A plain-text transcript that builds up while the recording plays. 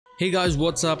Hey guys,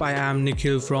 what's up? I am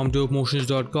Nikhil from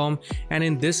𝗙𝗲𝗍𝗆 and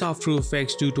in this After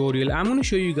Effects tutorial, I'm going to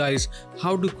show you guys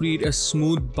how to create a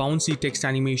smooth bouncy text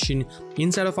animation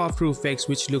inside of After Effects,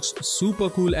 which looks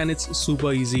super cool and it's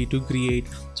super easy to create.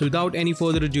 So without any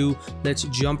further ado, let's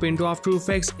jump into After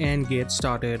Effects and get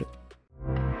started.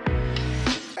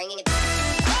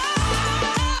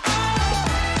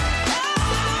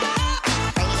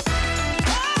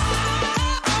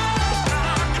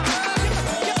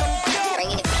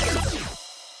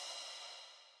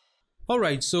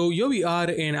 Alright, so here we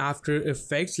are in After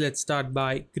Effects. Let's start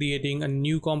by creating a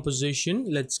new composition.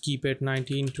 Let's keep it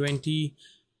 1920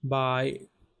 by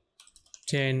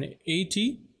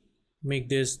 1080. Make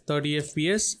this 30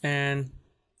 FPS and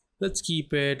let's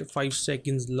keep it 5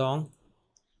 seconds long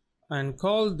and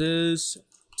call this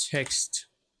text.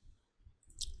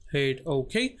 Hit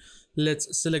OK.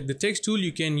 Let's select the text tool.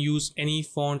 You can use any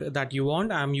font that you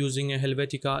want. I'm using a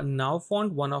Helvetica Now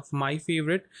font, one of my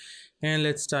favorite. And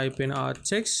let's type in our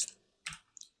text.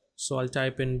 So I'll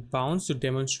type in bounce to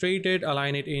demonstrate it,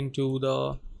 align it into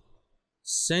the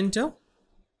center.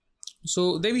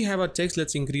 So there we have our text.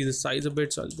 Let's increase the size a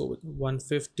bit. So I'll go with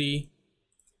 150.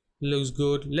 Looks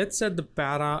good. Let's set the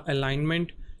para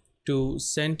alignment to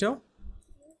center.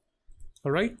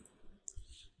 All right.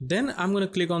 Then I'm going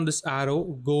to click on this arrow,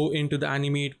 go into the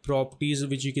animate properties,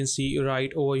 which you can see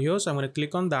right over here. So I'm going to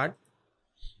click on that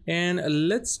and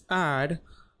let's add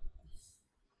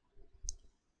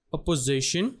a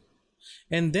position,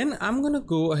 and then I'm gonna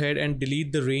go ahead and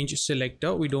delete the range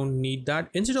selector. We don't need that.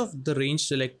 Instead of the range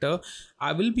selector,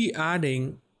 I will be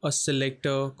adding a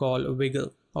selector called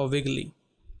wiggle or wiggly.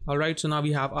 All right, so now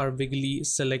we have our wiggly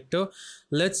selector.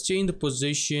 Let's change the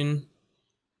position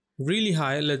really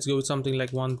high. Let's go with something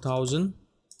like 1000.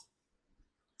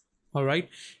 All right,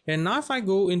 and now if I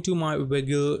go into my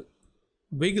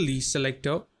wiggly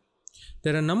selector,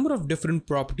 there are a number of different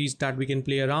properties that we can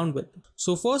play around with.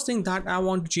 So first thing that I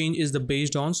want to change is the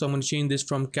based on. So I'm going to change this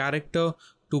from character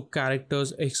to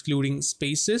characters excluding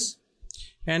spaces.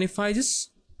 And if I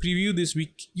just preview this,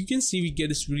 you can see we get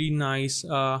this really nice,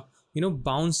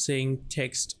 bouncing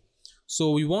text.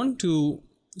 So we want to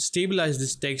stabilize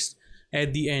this text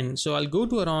at the end. So I'll go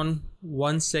to around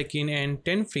 1 second and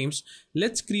 10 frames.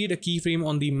 Let's create a keyframe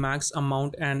on the max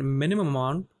amount and minimum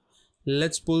amount.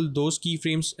 Let's pull those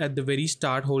keyframes at the very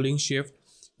start holding shift,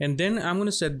 and then I'm going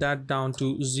to set that down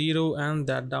to 0 and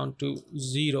that down to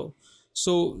 0.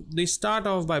 So they start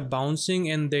off by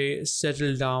bouncing and they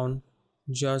settle down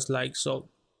just like so.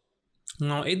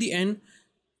 Now at the end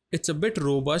it's a bit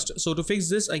robust, so to fix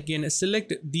this I can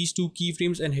select these two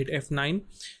keyframes and hit F9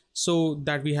 so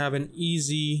that we have an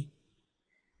easy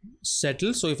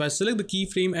settle. So if I select the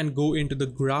keyframe and go into the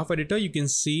graph editor, you can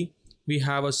see we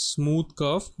have a smooth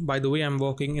curve. By the way, I'm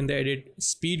working in the edit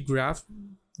speed graph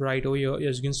right over here,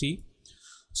 as you can see.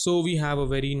 So we have a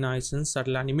very nice and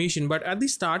subtle animation, but at the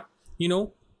start,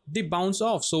 they bounce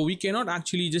off. So we cannot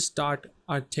actually just start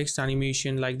our text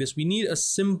animation like this. We need a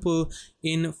simple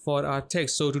in for our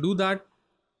text. So to do that,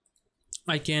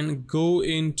 I can go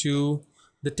into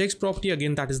the text property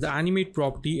again, that is the animate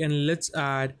property, and let's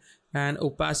add an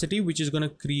opacity, which is going to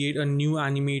create a new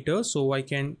animator. So I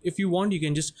can, if you want, you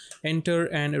can just enter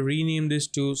and rename this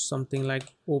to something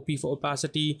like OP for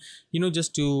opacity,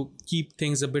 just to keep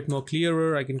things a bit more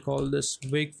clearer. I can call this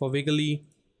wig for wiggly,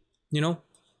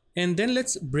 and then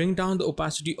let's bring down the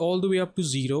opacity all the way up to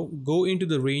 0, go into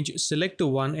the range selector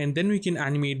 1, and then we can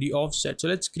animate the offset. So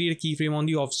let's create a keyframe on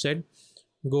the offset,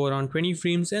 go around 20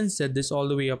 frames and set this all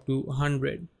the way up to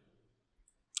 100.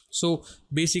 So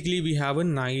basically we have a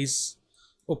nice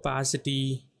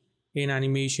opacity in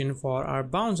animation for our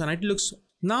bounce, and it looks.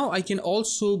 Now I can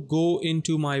also go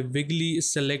into my wiggly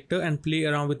selector and play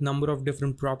around with number of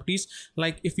different properties.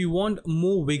 Like if you want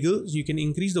more wiggles, you can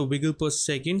increase the wiggle per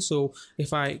second. So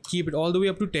if I keep it all the way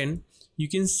up to 10, you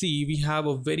can see we have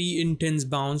a very intense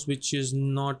bounce, which is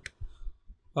I'm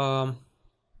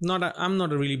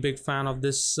not a really big fan of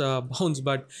this bounce,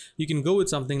 but you can go with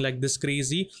something like this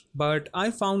crazy. But I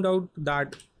found out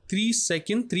that 3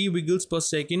 wiggles per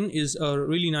second is a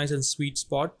really nice and sweet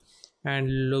spot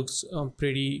and looks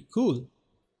pretty cool.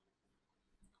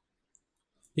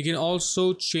 You can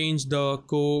also change the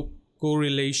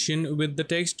correlation with the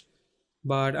text,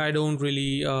 but I don't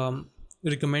really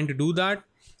recommend to do that.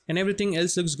 And everything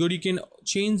else looks good. You can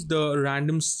change the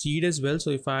random seed as well. So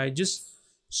if I just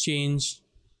change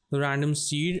the random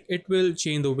seed, it will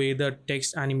change the way the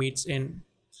text animates in.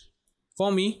 For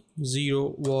me,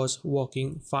 0 was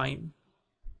working fine.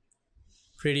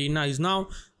 Pretty nice. Now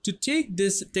to take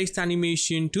this text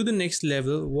animation to the next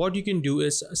level, what you can do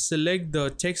is select the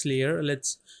text layer.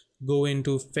 Let's go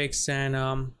into effects and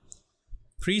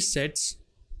presets,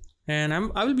 and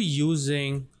I will be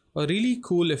using a really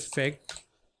cool effect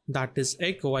that is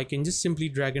echo. I can just simply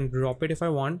drag and drop it if I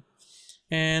want,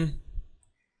 and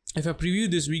if I preview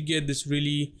this, we get this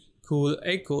really cool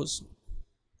echoes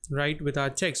right with our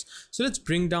text. So let's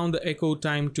bring down the echo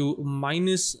time to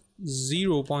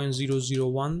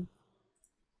 -0.001.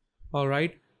 all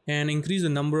right, and increase the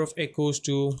number of echoes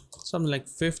to something like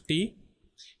 50,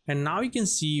 and now you can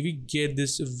see we get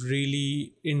this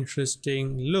really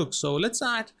interesting look. So let's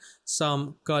add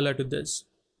some color to this.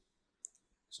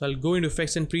 So I'll go into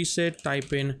effects and preset,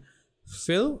 type in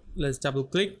fill, let's double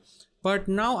click, but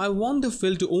now I want the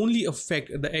fill to only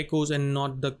affect the echoes and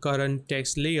not the current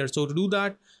text layer. So to do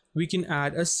that, we can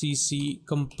add a CC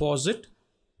composite,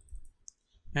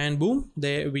 and boom,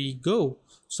 there we go.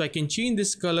 So I can change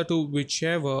this color to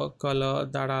whichever color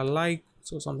that I like,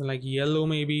 so something like yellow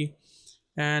maybe,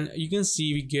 and you can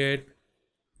see we get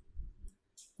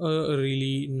a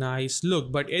really nice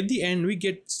look. But at the end we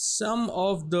get some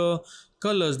of the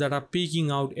colors that are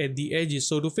peeking out at the edges.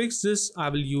 So to fix this, I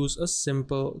will use a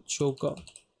simple choker.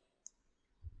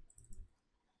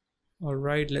 All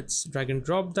right, let's drag and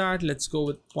drop that. Let's go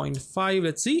with 0.5,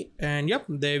 let's see, and yep,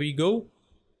 there we go,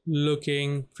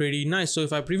 looking pretty nice. So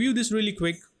if I preview this really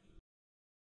quick,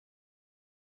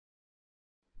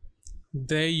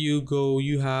 there you go,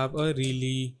 you have a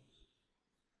really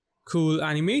cool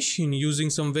animation using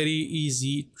some very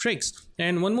easy tricks.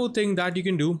 And one more thing that you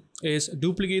can do is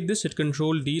duplicate this, hit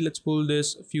Ctrl+D. Let's pull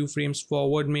this a few frames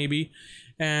forward maybe,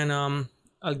 and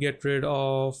I'll get rid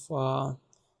of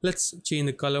let's change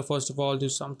the color first of all to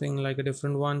something like a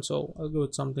different one. So I'll go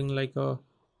with something like a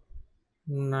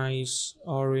nice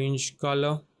orange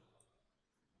color,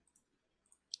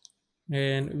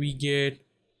 and we get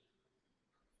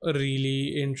a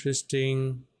really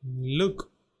interesting look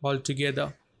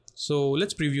altogether. So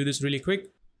let's preview this really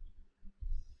quick,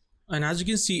 and as you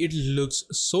can see, it looks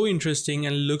so interesting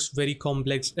and looks very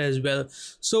complex as well.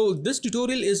 So this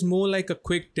tutorial is more like a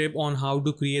quick tip on how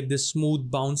to create this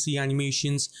smooth bouncy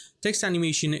animations, text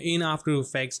animation in After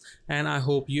Effects, and I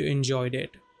hope you enjoyed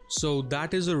it. So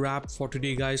that is a wrap for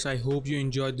today, guys. I hope you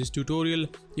enjoyed this tutorial.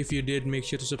 If you did, make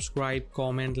sure to subscribe,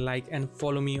 comment, like, and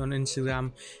follow me on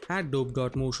Instagram at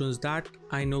dope.motions. That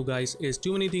I know, guys, is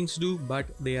too many things to do, but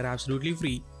they are absolutely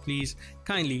free. Please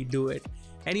kindly do it.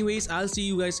 Anyways, I'll see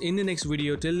you guys in the next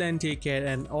video. Till then, take care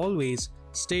and always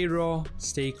stay raw,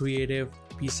 stay creative.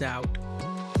 Peace out.